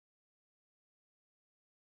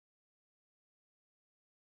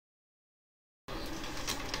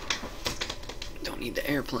need the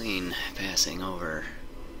airplane passing over.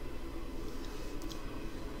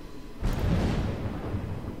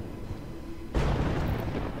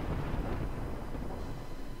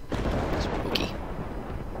 Spooky.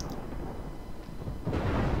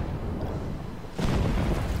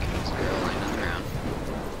 There's a girl laying on the ground.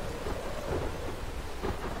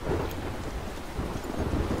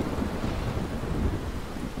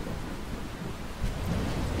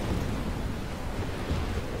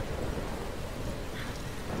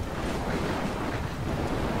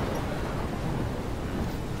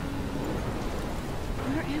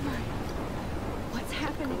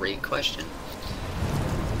 Great question.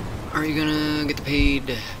 Are you gonna get the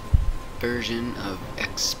paid version of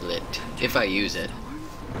XSplit if I use it?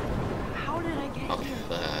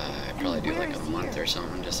 I'd probably do like a month or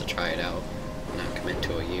something just to try it out, not commit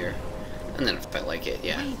to a year, and then if I like it,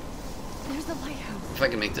 yeah. If I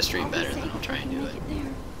can make the stream better, then I'll try and do it.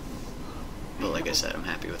 But like I said, I'm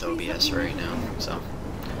happy with OBS right now, so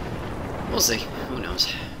we'll see. Who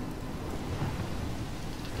knows?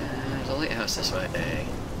 There's a lighthouse this way.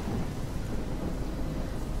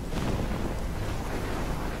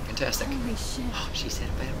 Fantastic. Oh, she said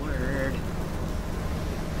a bad word.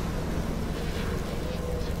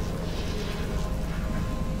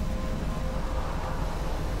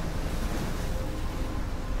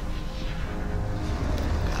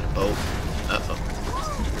 Got a boat. Uh-oh.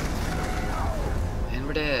 And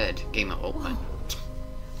we're dead. Game over.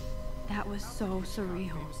 That was so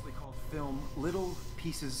surreal. Famously called film Little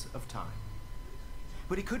Pieces of Time.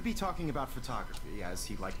 But he could be talking about photography, as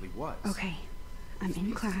he likely was. Okay. I'm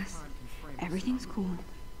in class. Everything's cool.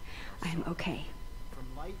 I'm okay. From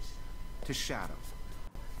light to shadow.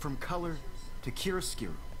 From color to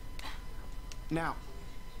chiaroscuro. Now,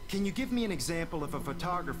 can you give me an example of a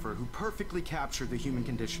photographer who perfectly captured the human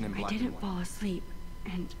condition in black and white? I didn't fall asleep,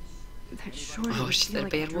 and that sure Oh, did she feel said a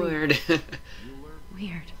like bad dream. word.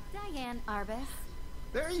 Weird. Diane Arbus.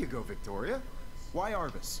 There you go, Victoria. Why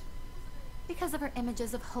Arbus? Because of her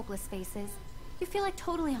images of hopeless faces, you feel like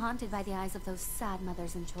totally haunted by the eyes of those sad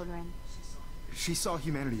mothers and children. She saw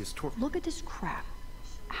humanity as torture. Look at this crap.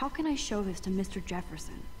 How can I show this to Mr.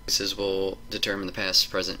 Jefferson? This will determine the past,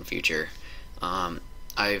 present, and future.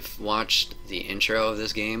 I've watched the intro of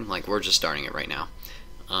this game, like we're just starting it right now.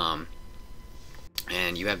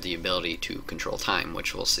 And you have the ability to control time,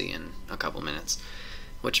 which we'll see in a couple minutes,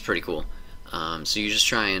 which is pretty cool. So you just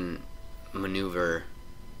try and maneuver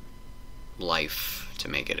life to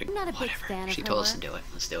make it a I'm not a big whatever. fan of She her told us to work. do it.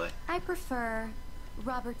 Let's do it. I prefer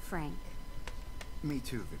Robert Frank. Me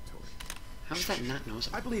too, Victoria. How is that not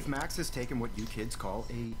noticeable? I believe Max has taken what you kids call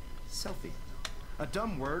a selfie. A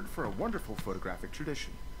dumb word for a wonderful photographic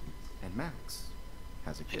tradition. And Max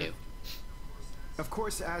has a I gift. do. Of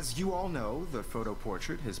course, as you all know, the photo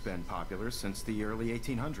portrait has been popular since the early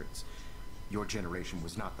 1800s. Your generation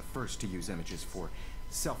was not the first to use images for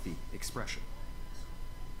selfie expression.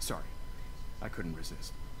 Sorry, I couldn't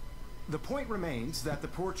resist. The point remains that the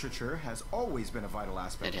portraiture has always been a vital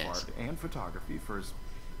aspect of art and photography for as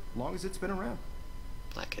long as it's been around.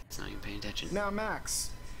 Black kid's not even paying attention. Now, Max,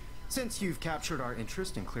 since you've captured our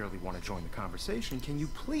interest and clearly want to join the conversation, can you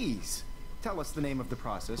please tell us the name of the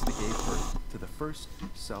process that gave birth to the first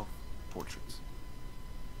self-portraits?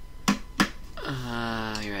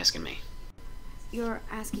 You're asking me. You're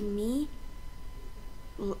asking me?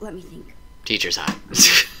 Let me think. Teacher's hot.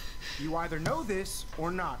 You either know this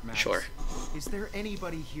or not, Max. Sure. Is there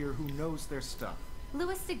anybody here who knows their stuff?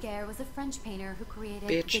 Louis Daguerre was a French painter who created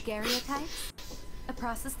Bitch. daguerreotypes, a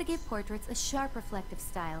process that gave portraits a sharp reflective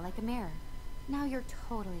style like a mirror. Now you're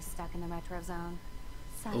totally stuck in the retro zone.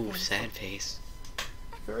 Sad Ooh, face. sad face.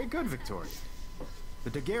 Very good, Victoria. The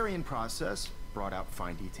Daguerrean process brought out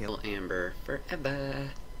fine detail. Amber forever.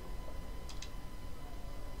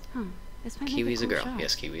 Huh. This might Kiwi's make a a cool girl. shot.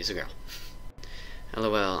 Yes, Kiwi's a girl.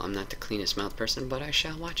 LOL, I'm not the cleanest mouth person, but I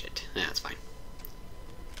shall watch it. Yeah, that's fine.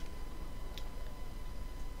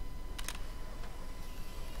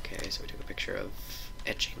 Okay, so we took a picture of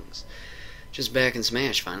etchings. Just back in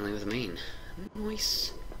Smash, finally, with a main.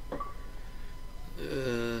 Nice.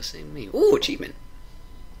 Same me. Ooh, achievement.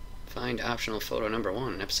 Find optional photo number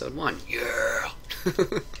 1 in episode 1. Yeah!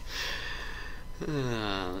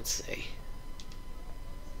 Let's see.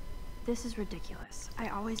 This is ridiculous. I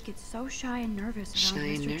always get so shy and nervous around Shy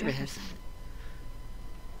and Mr. nervous. Jefferson.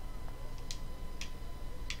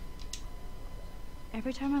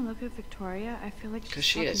 Every time I look at Victoria, I feel like Because she's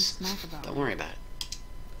she talking is. smack about Don't me. worry about it.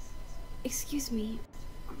 Excuse me,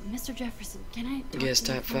 Mr. Jefferson, can I talk Guess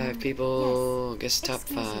to you top for a 5 moment? people. Guess top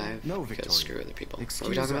Excuse me. 5. No, Because Victoria. screw other people. Excuse What are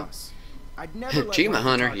we talking about? us. I'd never let Achievement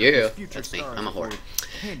one of hunter. the Yeah. future That's me. stars I'm a whore. afford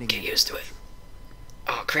handing Get in- used to it.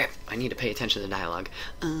 Oh crap! I need to pay attention to the dialogue.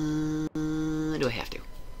 Do I have to?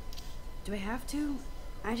 Do I have to?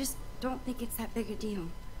 I just don't think it's that big a deal.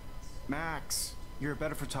 Max, you're a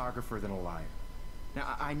better photographer than a liar.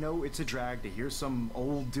 Now, I know it's a drag to hear some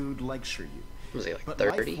old dude lecture you. Was he like but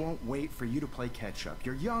 30? Life won't wait for you to play catch up.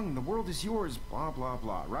 You're young, the world is yours, blah, blah,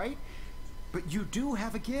 blah, right? But you do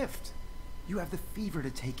have a gift. You have the fever to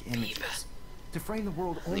take images. To frame the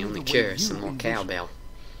world only The only way cure you is some more envision. cowbell.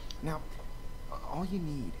 Now, all you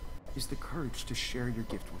need is the courage to share your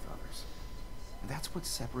gift with others. And that's what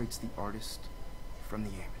separates the artist from the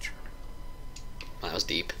amateur. Well, that was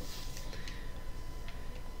deep.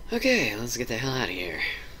 Okay, let's get the hell out of here.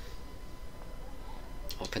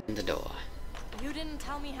 Open the door. You didn't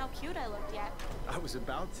tell me how cute I looked yet. I was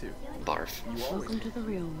about to. Barf. Welcome to the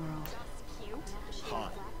real world. Cute?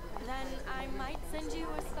 Hot. Then I might send you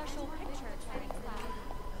a special picture.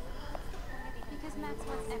 Because Max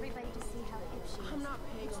wants everybody to see how hip she is. I'm not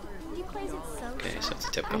paying. He plays it so Okay, so it's a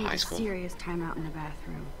I typical need high a school. serious timeout in the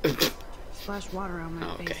bathroom. Splash water on my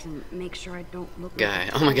Oh, okay. face and make sure I don't look Guy.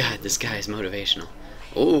 like Oh my god, this guy is motivational.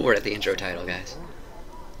 Oh, we're at the intro title, guys.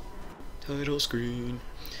 Title screen.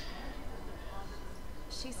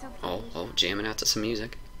 She's so Oh, jamming out to some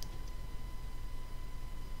music.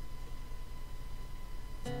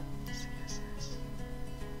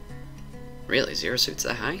 Really, Zero Suit's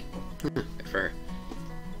that high? Good for her.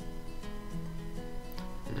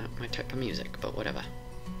 Not my type of music, but whatever.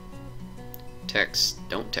 Text.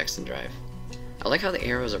 Don't text and drive. I like how the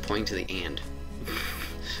arrows are pointing to the and.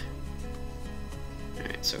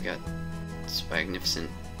 Alright, so we got this magnificent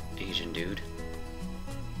Asian dude.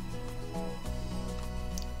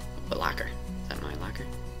 A locker. Is that my locker?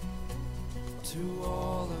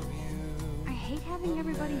 I hate having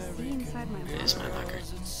everybody see inside my It room. is my locker.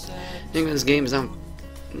 Enigma, this game is on.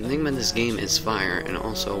 Enigma, this game is fire, and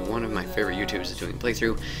also one of my favorite YouTubers is doing a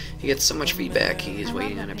playthrough. He gets so much feedback. He's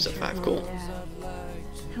waiting on episode 5. Cool.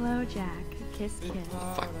 Hello, Jack. Kiss, kiss.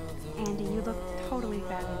 Fuck. Andy, you look totally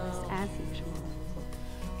fabulous as usual.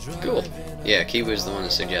 Cool. Yeah, Kiwi was the one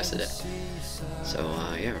that suggested it. So,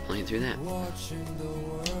 yeah, we're playing through that.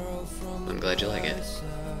 I'm glad you like it.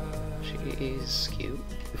 She's cute.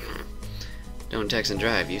 Don't text and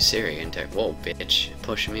drive, use Siri and text. Whoa, bitch.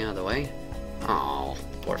 Pushing me out of the way? Oh,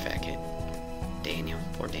 poor fat kid. Daniel.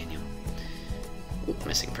 Poor Daniel. Ooh,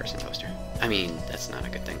 missing person poster. I mean, that's not a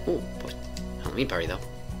good thing. Ooh, Halloween party, though.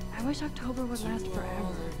 I wish October would last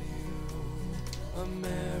forever.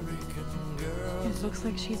 It looks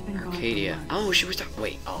like she's been gone. Arcadia. for months. Oh, she was talking.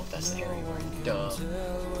 Wait. Oh, that's the area where. Duh.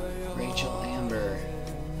 Rachel Amber.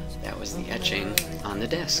 That was the etching on the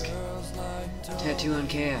desk. Tattoo on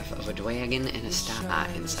calf of a dragon and a star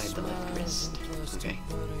inside the left wrist. Okay.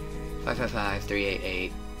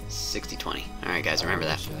 555-388-6020. Alright, guys, remember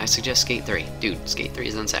that. I suggest Skate 3. Dude, Skate 3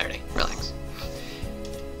 is on Saturday. Relax.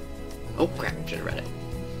 Oh, crap. Should have read it.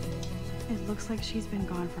 It looks like she's been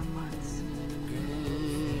gone for months.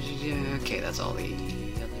 Yeah, okay, that's all the other.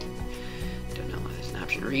 Don't know. There's an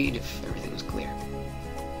option to read if everything was clear.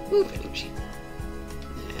 Ooh, vending machine.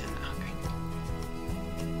 Yeah,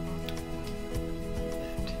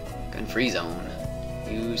 okay. Gun-free zone.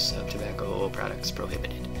 Use of tobacco products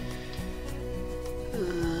prohibited.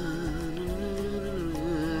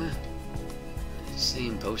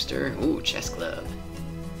 Same poster. Ooh, chess club.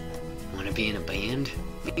 Wanna be in a band?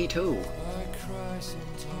 Me too.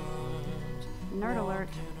 Nerd alert.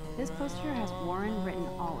 This poster has Warren written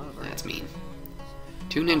all over it. That's mean.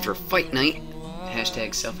 Tune in for Fight Night.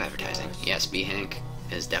 Hashtag self-advertising. Yes, B. Hank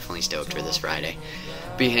is definitely stoked for this Friday.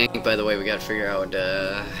 B. Hank, by the way, we gotta figure out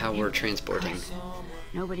how we're transporting.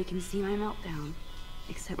 Nobody can see my meltdown.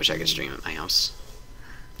 Except Wish I could me. stream at my house.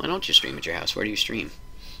 Why don't you stream at your house? Where do you stream?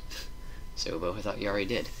 Sobo, I thought you already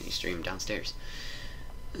did. You stream downstairs.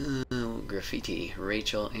 Graffiti.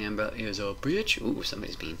 Rachel Amber is a bitch. Ooh,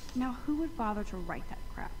 somebody's mean. Now, who would bother to write that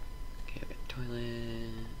crap? Okay, I've got toilet.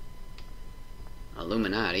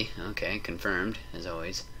 Illuminati. Okay, confirmed, as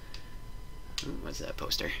always. Ooh, what's that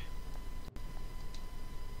poster?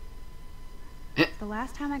 The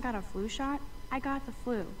last time I got a flu shot, I got the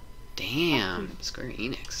flu. Damn, Square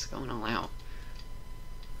Enix going all out.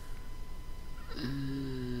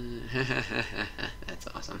 That's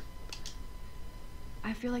awesome.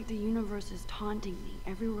 I feel like the universe is taunting me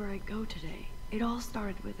everywhere I go today. It all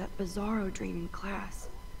started with that bizarro dream in class.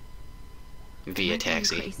 Via Am I going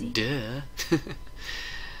taxi. crazy? Duh.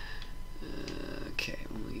 Okay,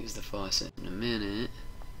 we'll use the faucet in a minute.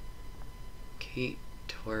 Kate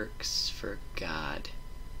twerks for God.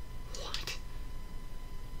 What?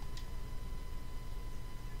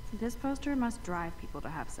 This poster must drive people to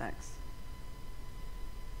have sex.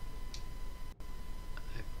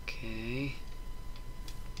 Okay.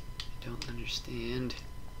 I don't understand.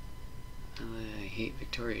 I hate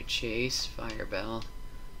Victoria Chase. Firebell.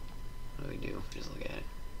 What do we do? Just look at it.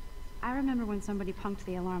 I remember when somebody punked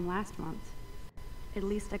the alarm last month. At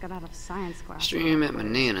least I got out of science class. Stream at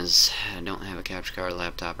Bananas. I don't have a capture card,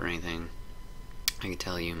 laptop, or anything. I can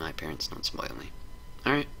tell you, my parents don't spoil me.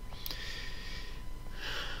 Alright.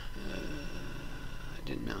 I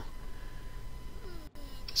didn't know.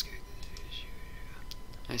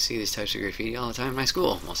 I see these types of graffiti all the time in my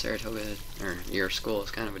school. Well, Saratoga, or your school,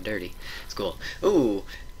 is kind of a dirty school. Ooh!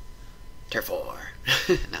 Turf war.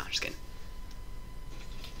 No, I'm just kidding.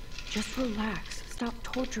 Just relax. Stop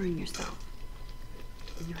torturing yourself.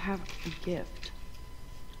 You have a gift.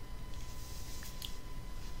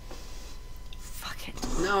 Fuck it.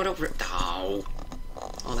 No, don't rip. Oh.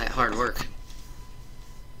 All that hard work.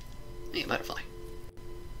 Hey, butterfly.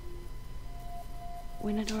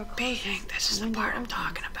 When a door closes, Being, this is the window part I'm opens.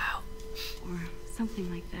 talking about. Or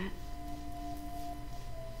something like that.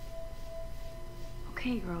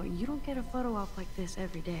 Okay, girl, you don't get a photo op like this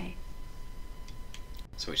every day.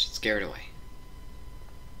 So we should scare it away.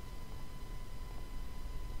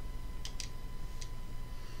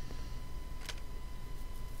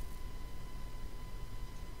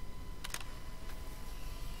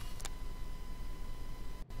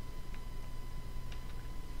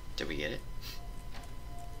 Did we get it?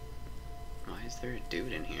 Why is there a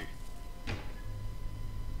dude in here?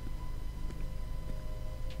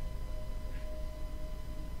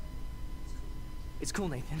 It's cool,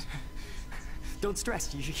 Nathan. Don't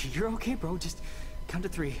stress. You're okay, bro. Just count to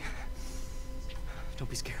 3. Don't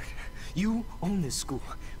be scared. You own this school.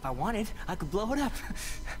 If I wanted, I could blow it up.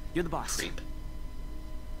 You're the boss. Creep.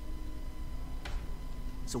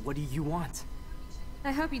 So what do you want?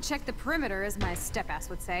 I hope you check the perimeter, as my step-ass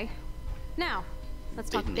would say. Now, let's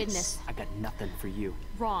talk business. I got nothing for you.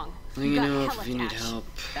 Wrong. Let me got know hella if you need cash. help.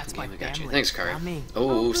 That's Yeah, my I got you. family, Thanks, Kari. not me. Oh,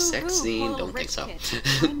 boo, sex boo, scene. poor Don't rich think so.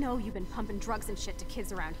 kid. I know you've been pumping drugs and shit to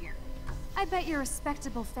kids around here. I bet your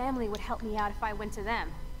respectable family would help me out if I went to them.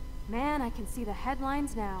 Man, I can see the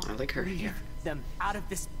headlines now. I like her hair. Leave them out of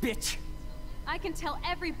this bitch. I can tell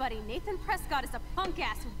everybody Nathan Prescott is a punk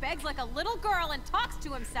ass who begs like a little girl and talks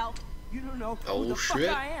to himself. You don't know Oh, who the shit.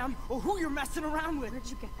 fuck I am or who you're messing around with. Where'd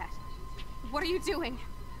you get that? What are you doing?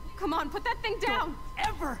 Come on, put that thing down! Don't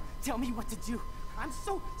ever tell me what to do. I'm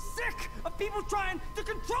so sick of people trying to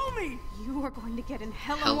control me. You are going to get in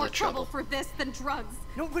hella Hella more trouble trouble. for this than drugs.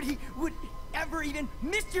 Nobody would ever even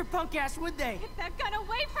miss your punk ass, would they? Get that gun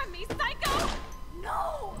away from me, psycho!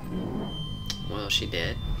 No! Well, she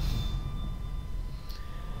did.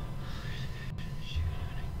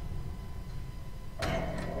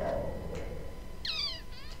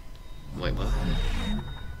 Wait, what?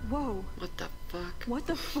 Whoa. What the fuck? What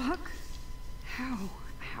the fuck?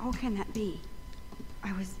 How can that be?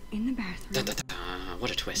 I was in the bathroom. What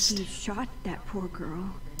a twist. He shot that poor girl.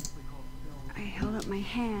 I held up my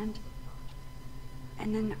hand.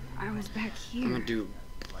 And then I was back here. I'm gonna do...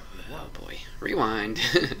 Oh boy. Rewind.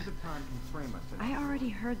 I already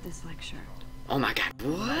heard this lecture. Oh my god.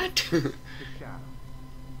 What? The shadow.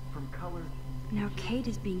 From color. Now Kate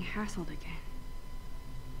is being hassled again.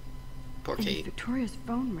 Poor And Kate. Victoria's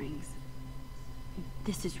phone rings.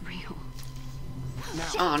 This is real. Now,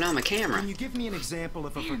 Oh no, my camera. can you give me an example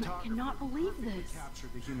of a Damn, I photographer cannot believe this.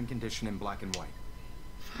 captured the human condition in black and white?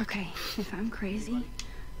 Okay, if I'm crazy,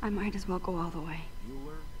 I might as well go all the way.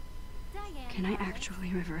 Can I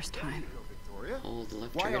actually reverse time? Victoria? Hold the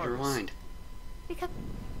left Why trigger to artists? rewind. Because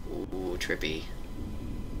Ooh, trippy.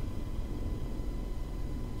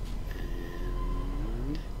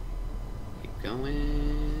 And... Keep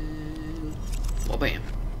going... Well, bam.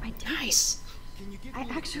 I did Nice! Can you give I me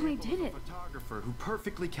an actually example did of a it. photographer who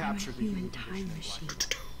perfectly I'm a captured the human condition time in black machine. and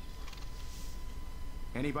white?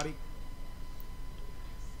 Anybody?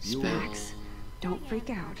 Spell... Max, don't freak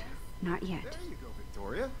out. Not yet. There you go,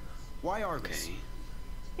 Victoria. Why are this? Okay.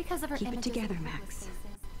 Because of her Keep it images together, of public Max. spaces.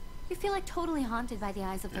 You feel like totally haunted by the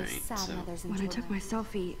eyes of those Alright, sad so- mothers and When I took children. my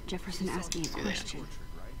selfie, Jefferson asked me a Do that. question.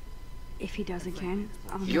 If he does again,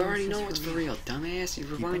 I'll You know already this is know it's for real. real, dumbass. You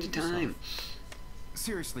Keep rewinded it to yourself. time.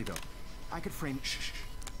 Seriously though, I could frame. Shh.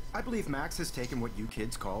 I believe Max has taken what you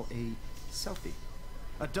kids call a selfie,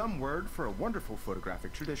 a dumb word for a wonderful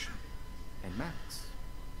photographic tradition, and Max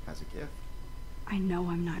has a gift. I know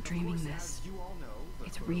I'm not dreaming Of course, this. as you all know, the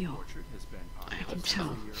It's photo real. portrait has been I popular hope since so.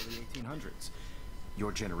 the early 1800s.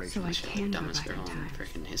 Your generation So I Shit, the can go dumbest back girl in in time.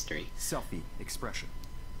 freaking history. selfie expression.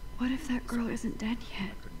 What if that girl isn't dead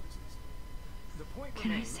yet? I couldn't resist.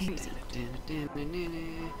 Can I say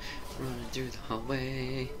Running through the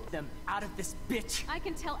hallway. Them out of this bitch. I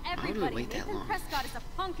can tell Why would we everybody wait that Nathan long? Prescott is a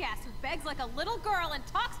punk ass who begs like a little girl and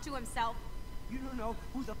talks to himself. You don't know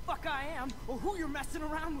who the fuck I am or who you're messing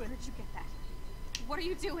around with. Where'd you get that? What are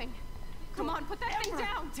you doing? Come on, put that thing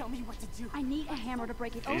down! Tell me what to do. I need a hammer to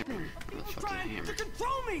break it open. The fucking hammer. To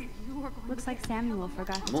control me. You are going Looks like Samuel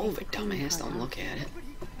forgot to Move take it, the cleaning dumbass. card Don't out. look at it.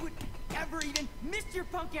 Nobody would ever even miss your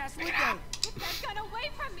punk ass, would they? Get that gun away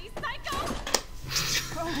from me,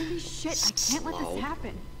 psycho! Holy shit, I can't let Slow. this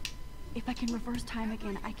happen. If I can reverse time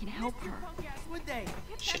again, I can help Your her. punk ass, would they?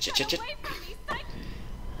 Shit, Get shit, that shit, gun shit. away from me, psycho!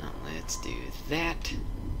 Now let's do that.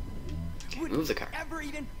 Okay, Would move the car. ever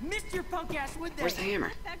even miss your punk ass, would they? Where's the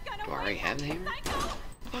hammer? That gun Do I away already have the from me, hammer? psycho!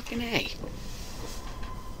 Fucking A.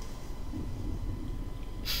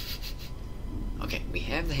 Okay, we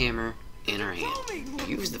have the hammer in our hand.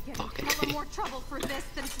 Use the fucking Hella thing. more trouble for this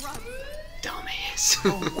than drugs. Dumbass.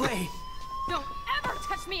 Oh, wait. Don't ever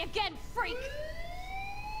touch me again, freak!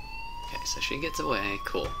 Okay, so she gets away.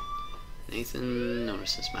 Cool. Nathan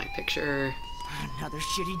notices my picture. Another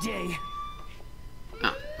shitty day.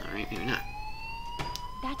 Oh, alright, maybe not.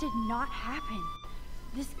 That did not happen.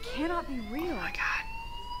 This cannot be real. Oh my god.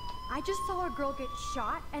 I just saw a girl get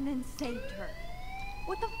shot and then saved her.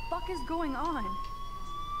 What the fuck is going on?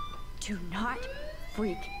 Do not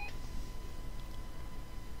freak.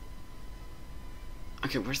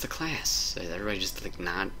 Okay, where's the class? Is everybody just like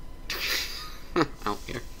not out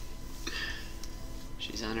here?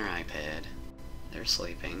 She's on her iPad. They're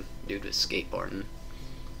sleeping. Dude was skateboarding.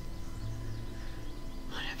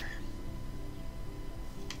 Whatever.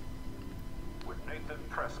 With Nathan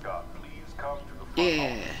Prescott, please come to the front Yeah.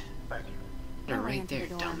 office. Thank you. They're No way right into there,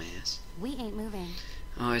 the door. dumbass. We ain't moving.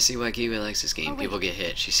 Oh, I see why Kiwi likes this game. Oh, wait. People get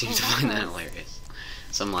hit. She seems to that's find that close. hilarious.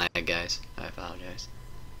 Some lag, guys. I apologize.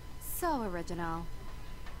 So original.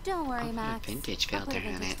 Don't worry, Oh, put a Max. vintage I'll put a filter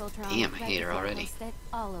on vintage it. filter on Damn, I right hate her before I already. post it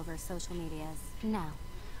all over social medias. Now,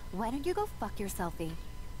 why don't you go fuck your selfie?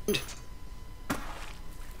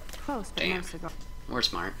 Close, but Damn. no cigar. We're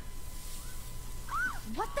smart.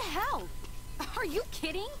 What the hell? Are you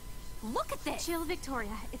kidding? Look at this! Chill, Victoria.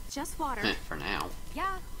 It's just water. For now.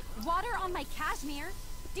 Yeah, water on my cashmere.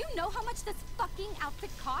 Do you know how much this fucking outfit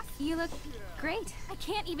costs? You look great. I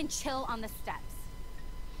can't even chill on the steps.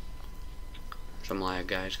 Some lag,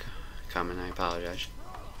 guys. Comment, I apologize.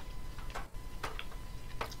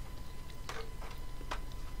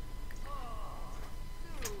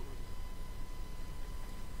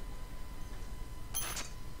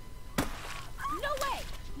 No way!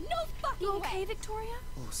 No fucking You okay, way! Victoria?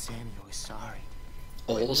 Oh, Samuel is sorry.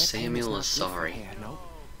 Old Samuel is sorry. No.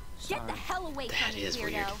 Get the hell away That from me, is weirdo.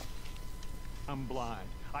 weird. I'm blind.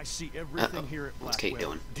 I see everything Uh-oh. here at What's Kate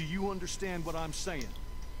Blackwell. doing? Do you understand what I'm saying?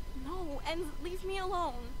 No, and leave me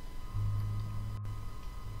alone.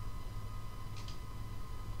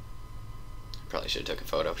 Probably should have took a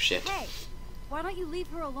photo. Shit. Hey, why don't you leave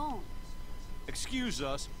her alone? Excuse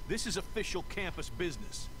us. This is official campus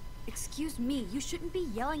business. Excuse me, you shouldn't be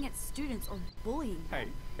yelling at students or bullying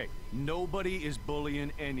them. Hey, nobody is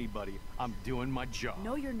bullying anybody. I'm doing my job.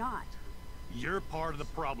 No, you're not. You're part of the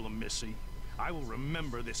problem, Missy. I will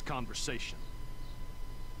remember this conversation.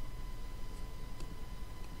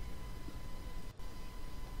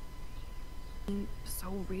 So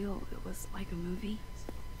real, it was like a movie.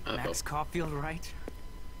 Uh-oh. Max Caulfield, right?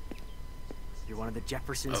 You're one of the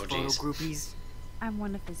Jefferson's Oh, photo jeez. groupies? I'm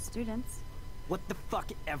one of his students. What the fuck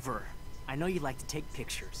ever? I know you like to take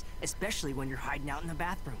pictures, especially when you're hiding out in the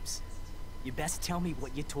bathrooms. You best tell me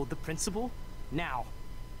what you told the principal, now.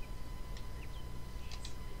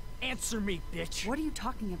 Answer me, bitch! What are you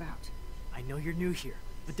talking about? I know you're new here,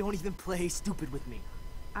 but don't even play stupid with me.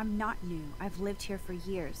 I'm not new. I've lived here for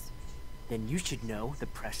years. Then you should know the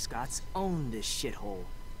Prescotts own this shithole.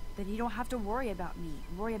 Then you don't have to worry about me.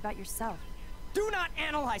 Worry about yourself. Do not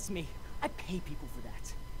analyze me! I pay people for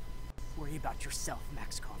that. Worry about yourself,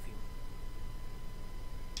 Max Caulfield.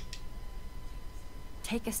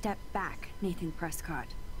 Take a step back, Nathan Prescott.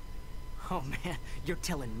 Oh man, you're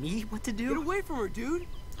telling me what to do? Get away from her, dude!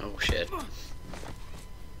 Oh shit.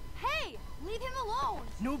 Hey, leave him alone!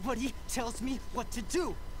 Nobody tells me what to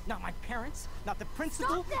do. Not my parents, not the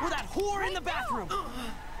principal, Stop that! or that whore in the Right bathroom.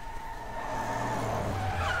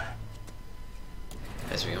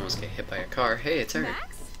 Guess we almost get hit by a car. Hey, it's her.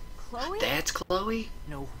 Max? Chloe? That's Chloe?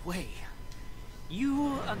 No way.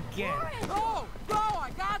 You again. Go! Go! I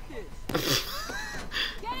got this!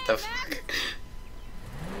 The fuck?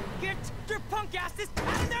 Get your punk asses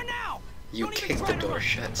out of there now! You Don't even kicked try the to door run.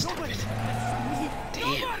 shut, stop Nobody. it. That's me. Damn,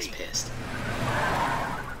 I was Nobody. pissed.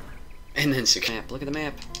 And then map. Look at the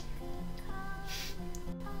map.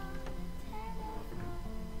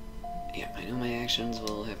 Yeah, I know my actions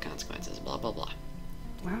will have consequences, blah blah blah.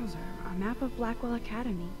 Wowzer, a map of Blackwell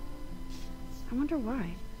Academy. I wonder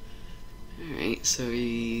why. Alright, so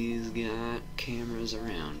he's got cameras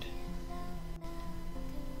around.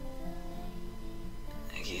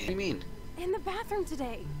 What do you mean? In the bathroom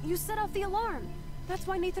today. You set off the alarm. That's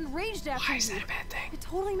why Nathan raged after you. Why is that a bad thing? It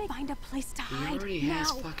totally may find a place to He hide already now.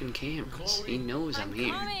 has fucking cameras. He knows I'm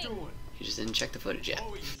here. He just didn't check the footage yet.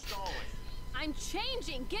 Chloe, you're stalling. I'm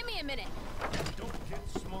changing. Give me a minute. Don't get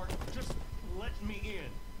smart. Just let me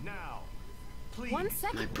in. Now. Please. 1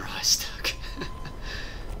 second. My bra's stuck.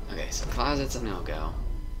 Okay, so closet's a no-go.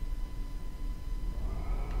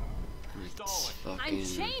 Let's I'm fucking...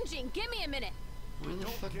 changing. Give me a minute. Where the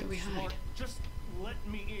fuck do we hide? Smart. Just let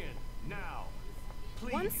me in. Now.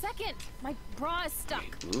 Please. 1 second. My bra is stuck.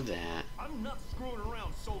 Wait, move that. I'm not screwing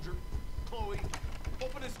around, soldier. Chloe,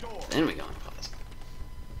 open this door. Then we go in closet.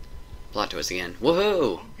 Plot twist again.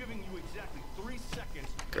 Whoa! I'm giving you exactly 3 seconds.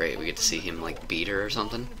 Great, we get to see him like beat her or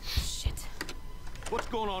something. Shit. What's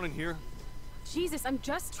going on in here? Jesus, I'm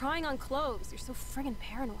just trying on clothes. You're so friggin'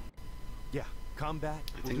 paranoid. Yeah, combat.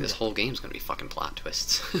 I think this whole game's gonna be fucking plot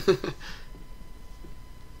twists.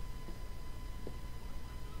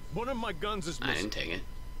 One of my guns is I missing. didn't take it.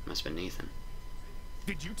 Must have been Nathan.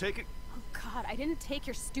 Did you take it? Oh God, I didn't take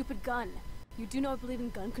your stupid gun. You do know I believe in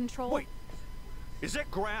gun control? Wait. Is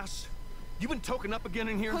that grass? You been toking up again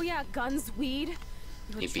in here? Oh yeah, guns, weed.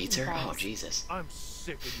 He beats her? Oh, Jesus. I'm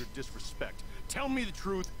sick of your disrespect. Tell me the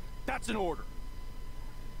truth. That's an order.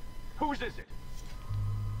 Whose is it?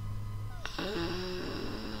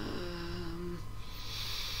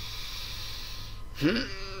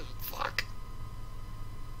 Fuck.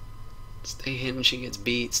 Stay hidden, she gets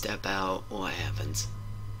beat, step out, what happens?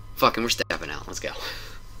 Fucking, we're stepping out, let's go.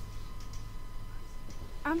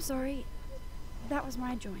 I'm sorry. That was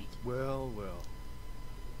my joint. Well, well.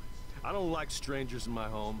 I don't like strangers in my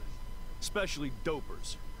home, especially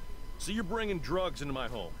dopers. So you're bringing drugs into my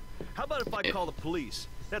home. How about if I call the police?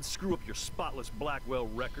 That'd screw up your spotless Blackwell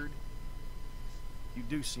record. You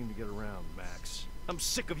do seem to get around, Max. I'm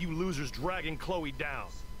sick of you losers dragging Chloe down.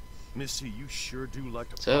 Missy, you sure do like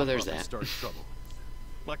to So pop there's up and that. start trouble.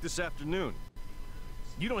 Like this afternoon.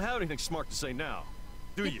 You don't have anything smart to say now,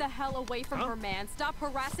 do Get you? the hell away from Huh? her, man. Stop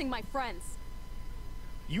harassing my friends.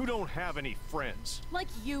 You don't have any friends. Like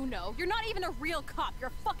you know. You're not even a real cop. You're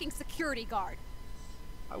a fucking security guard.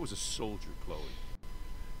 I was a soldier, Chloe.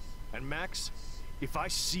 And Max, if I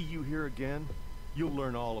see you here again, you'll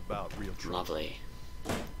learn all about real trouble. Lovely.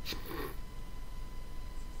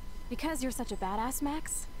 Because you're such a badass,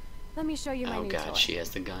 Max, let me show you my Oh new god, toy. she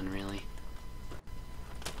has the gun, really?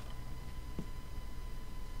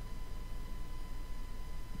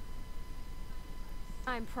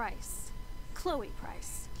 I'm Price. Chloe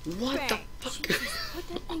Price. What the Bang. fuck? Put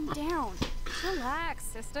that thing down. Relax,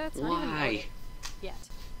 sister. It's not even Why? loaded yet.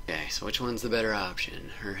 Okay, so which one's the better option?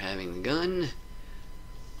 Her having the gun?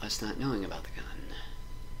 Us not knowing about the gun?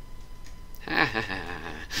 Ha ha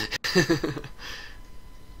ha.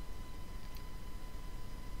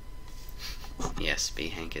 Yes, B.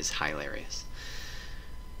 Hank is hilarious.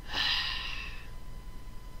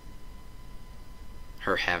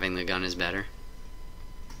 Her having the gun is better.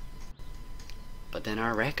 But then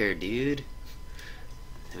our record, dude.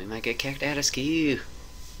 Then we might get kicked out of SKU.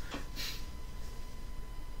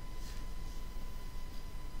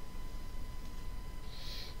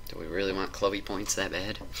 Do we really want Chloe points that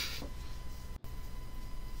bad?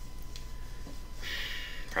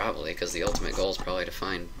 Probably, because the ultimate goal is probably to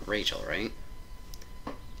find Rachel, right?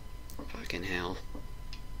 Fucking hell.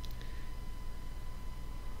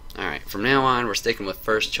 Alright, from now on, we're sticking with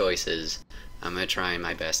first choices. I'm gonna try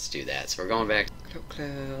my best to do that. So we're going back to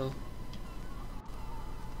Clo.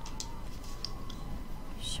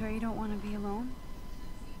 Sure you don't want to be alone?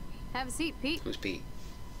 Have a seat, Pete. Who's Pete?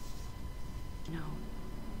 No.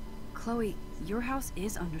 Chloe, your house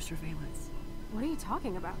is under surveillance. What are you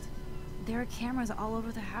talking about? There are cameras all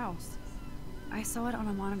over the house. I saw it on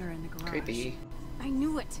a monitor in the garage. Creepy. I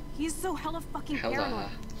knew it. He's so hella fucking Hella. paranoid.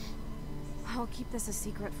 I'll keep this a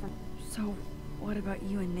secret for... So, what about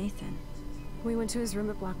you and Nathan? We went to his room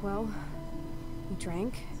at Blackwell. He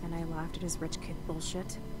drank, and I laughed at his rich kid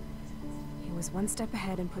bullshit. He was one step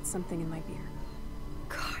ahead and put something in my beer.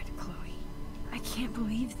 God, Chloe. I can't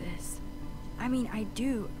believe this. I mean, I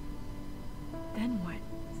do. Then what?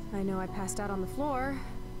 I know I passed out on the floor.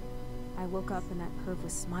 I woke up and that perv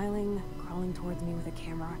was smiling, crawling towards me with a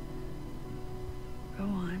camera. Go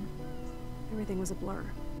on. Everything was a blur.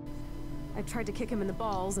 I tried to kick him in the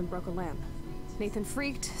balls and broke a lamp. Nathan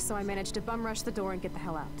freaked, so I managed to bum rush the door and get the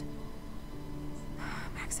hell out.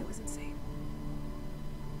 Max, it was insane.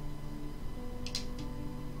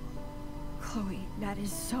 That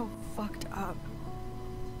is so fucked up.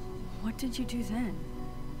 What did you do then?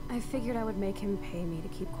 I figured I would make him pay me to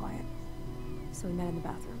keep quiet. So we met in the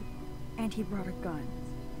bathroom. And he brought a gun.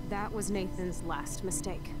 That was Nathan's last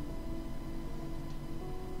mistake.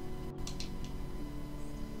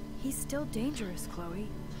 He's still dangerous, Chloe.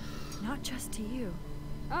 Not just to you.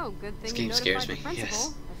 Oh, good thing This you game notified scares the me, principal.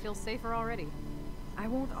 yes. I feel safer already. I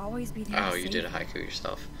won't always be there to Oh, you save did a haiku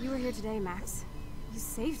yourself. You were here today, Max. You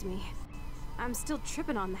saved me. I'm still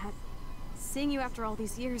tripping on that. Seeing you after all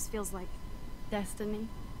these years feels like... destiny.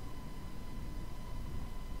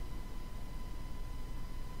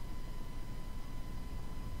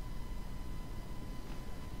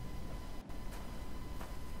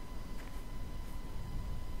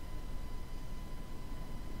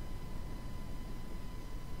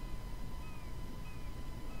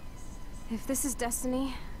 If this is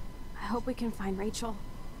destiny, I hope we can find Rachel.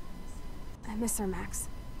 I miss her, Max.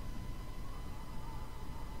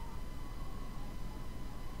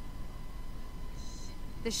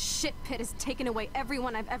 This shit pit has taken away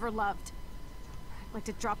everyone I've ever loved. I'd like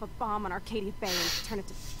to drop a bomb on Arcadia Bay and turn it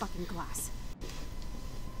to fucking glass.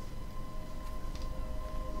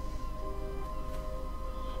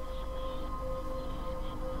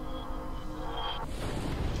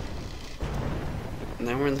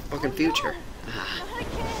 Now we're in the fucking future. Ah.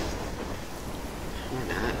 Or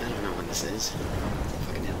not. I don't know what this is.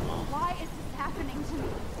 Fucking hit the wall. Why is this happening to me?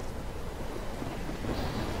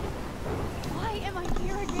 Why am I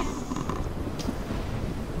here again?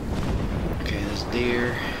 Okay, there's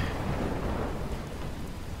deer.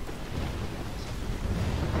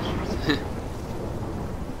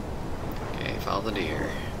 Okay, follow the deer.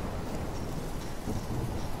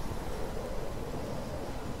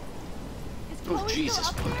 Oh, Jesus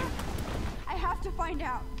fucking. I have to find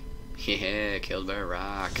out. Yeah, killed by a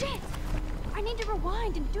rock. Shit! I need to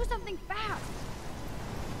rewind and do something fast.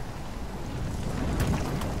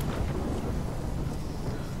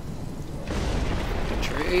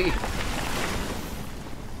 Tree. Okay,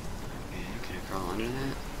 can I crawl under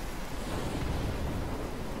that?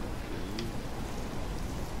 No.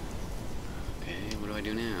 Okay, what do I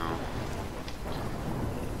do now?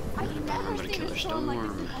 I've never I'm gonna seen kill a a storm like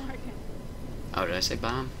this in storm. Oregon. Oh, did I say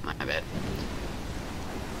bomb? My bad.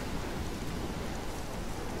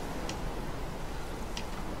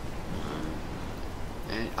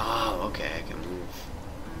 Oh, okay, I can move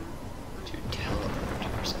to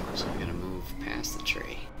teleport ourselves, so we gotta move past the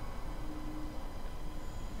tree.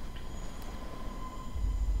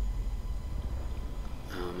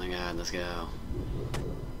 Oh my god, let's go.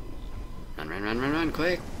 Run, run, run, run, run,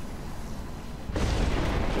 quick!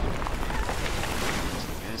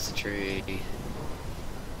 Past the tree.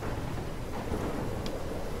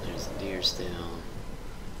 There's the deer still.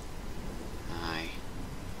 Hi.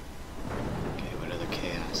 Okay, what other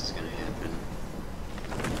chaos is gonna happen?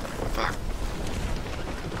 Fuck.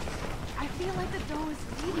 I feel like the door is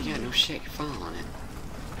Oh leading yeah, me. no shit, you're following it.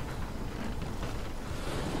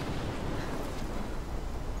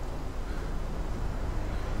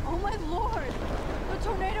 Oh my lord! The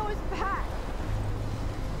tornado is back!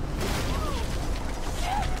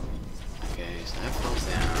 Okay, so that falls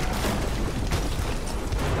down.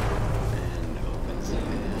 And opens it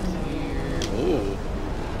here. Oh!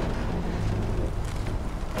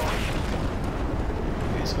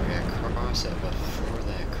 Okay, so we gotta cross it before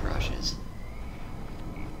that crushes.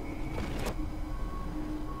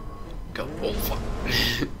 Go. Oh, fuck.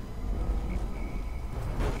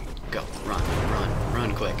 Go. Run, run,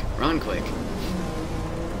 run quick. Run quick.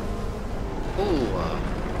 Oh,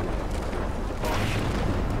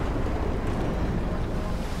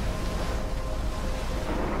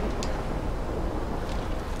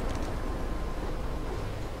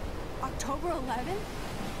 October 11th?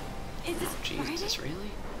 Is this Jesus, Friday?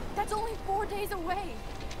 really? That's only 4 days away.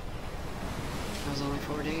 That was only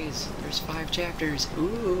 4 days. There's 5 chapters.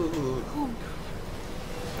 Ooh. Oh.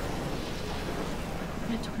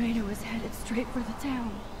 The tornado is headed straight for the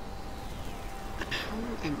town.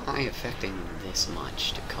 How am I affecting this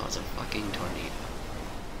much to cause a fucking tornado?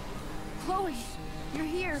 Chloe, you're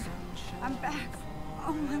here. I'm back.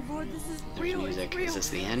 Oh my lord, this is There's real. music. It's real. Is this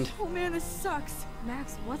the end? Oh man, this sucks.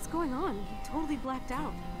 Max, what's going on? You totally blacked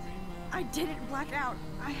out. I didn't black out.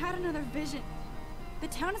 I had another vision. The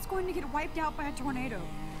town is going to get wiped out by a tornado.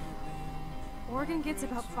 Oregon gets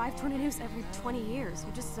about 5 tornadoes every 20 years.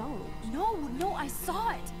 You just zoned. No, I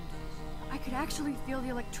saw it. I could actually feel the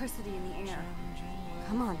electricity in the air.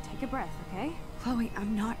 Come on, take a breath, okay? Chloe,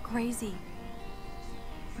 I'm not crazy.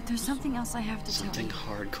 But there's something else I have to Something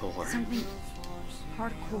tell you. hardcore. Something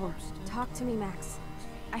hardcore. Talk to me, Max.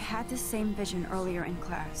 I had this same vision earlier in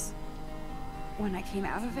class. When I came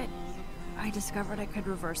out of it, I discovered I could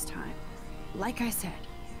reverse time. Like I said,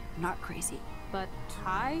 I'm not crazy. But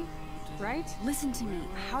high, right? Listen to me.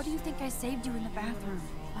 How do you think I saved you in the bathroom?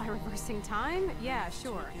 By reversing time? Yeah,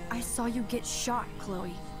 sure. I saw you get shot,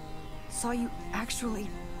 Chloe. Saw you actually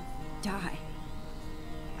die.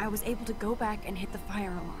 I was able to go back and hit the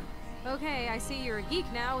fire alarm. Okay, I see you're a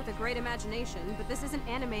geek now with a great imagination, but this isn't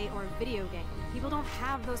anime or a video game. People don't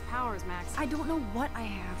have those powers, Max. I don't know what I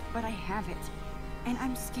have, but I have it. And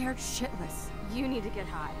I'm scared shitless. You need to get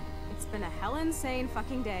high. It's been a hell insane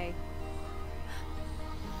fucking day.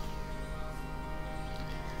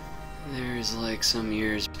 There's like some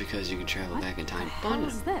years because you can travel back in time. What the hell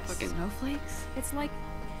is this? Fucking Snowflakes? It's like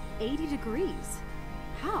 80 degrees.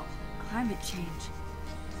 How? Climate change.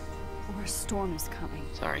 Or a storm is coming.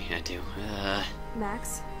 sorry, I do.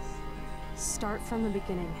 Max, start from the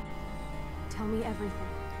beginning. Tell me everything.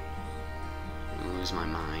 I lose my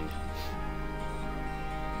mind.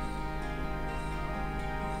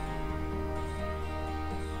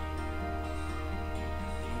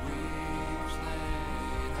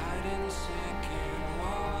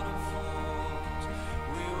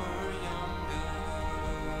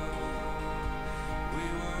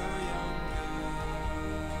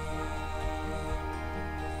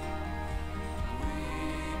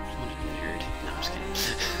 What a nerd. No, I'm just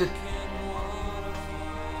kidding.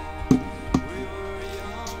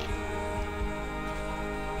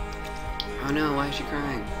 Oh no, why is she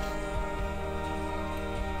crying?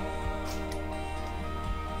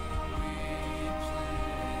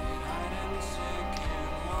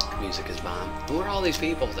 Music is bomb. Who are all these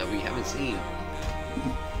people that we haven't seen?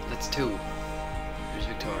 That's two. There's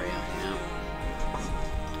Victoria, yeah.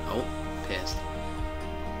 Oh, pissed.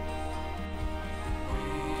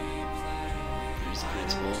 There's the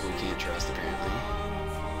principal, who we can't trust apparently.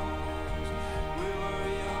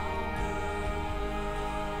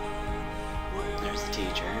 There's the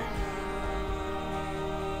teacher.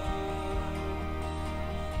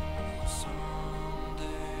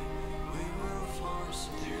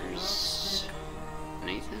 There's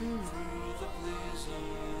Nathan?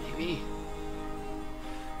 Maybe.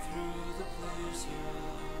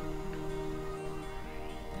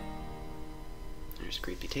 There's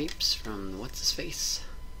creepy tapes from what's his face.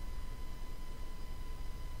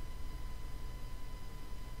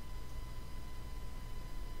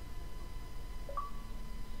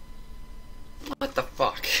 What the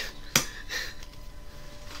fuck?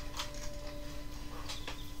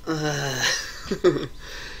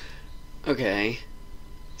 Okay.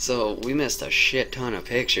 So, we missed a shit ton of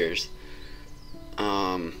pictures.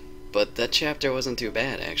 But that chapter wasn't too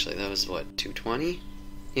bad, actually. That was, what, 2:20?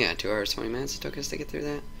 Yeah, 2 hours, 20 minutes it took us to get through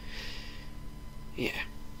that. Yeah.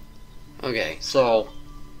 Okay, so,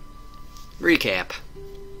 recap.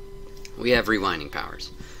 We have rewinding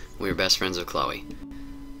powers. We were best friends with Chloe.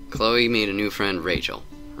 Chloe made a new friend, Rachel.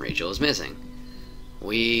 Rachel is missing.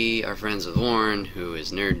 We are friends with Warren, who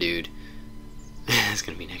is nerd dude. It's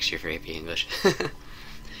gonna be next year for AP English.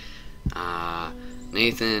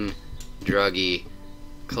 Nathan, druggy.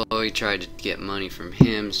 Chloe tried to get money from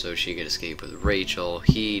him so she could escape with Rachel.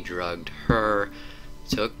 He drugged her.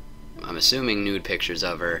 Took, I'm assuming, nude pictures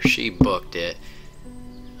of her. She booked it.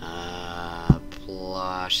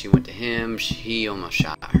 Blah. She went to him. He almost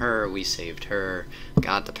shot her. We saved her.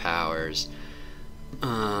 Got the powers.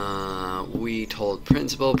 We told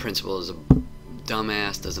Principal. Principal is a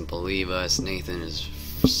dumbass, doesn't believe us. Nathan is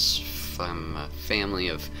from a family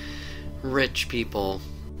of rich people.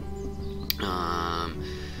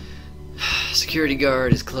 Security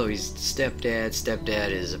guard is Chloe's stepdad.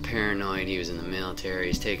 Stepdad is a paranoid. He was in the military.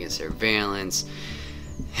 He's taking surveillance.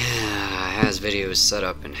 Has videos set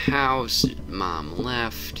up in house. Mom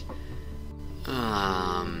left.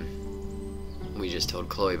 We just told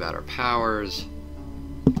Chloe about her powers.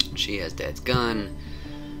 She has Dad's gun.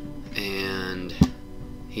 And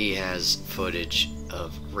he has footage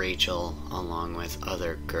of Rachel along with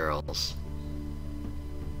other girls.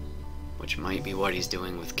 Which might be what he's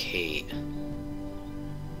doing with Kate.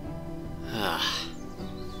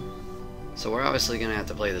 So we're obviously gonna have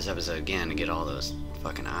to play this episode again to get all those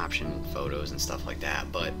fucking option photos and stuff like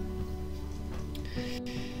that, but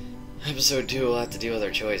episode 2 will have to deal with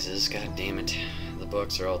our choices. God damn it. The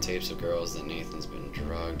books are all tapes of girls that Nathan's been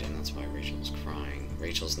drugged, and that's why Rachel's crying.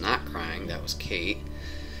 Rachel's not crying, that was Kate.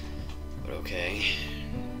 But okay.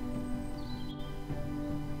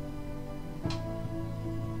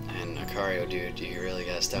 And Acario, dude, you really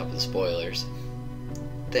gotta stop with the spoilers.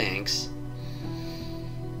 Thanks.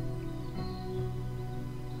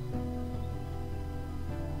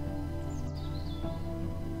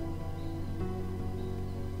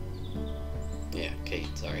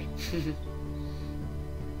 Kate, sorry.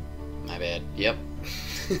 My bad. Yep.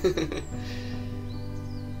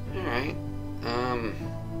 Alright.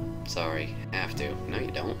 Sorry. Have to. No,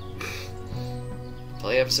 you don't.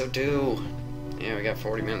 Play episode 2. Yeah, we got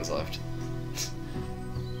 40 minutes left.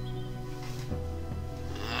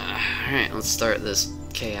 Alright, let's start this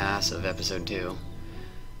chaos of episode 2.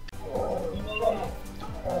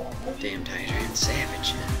 Damn Titan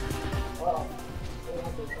Savage.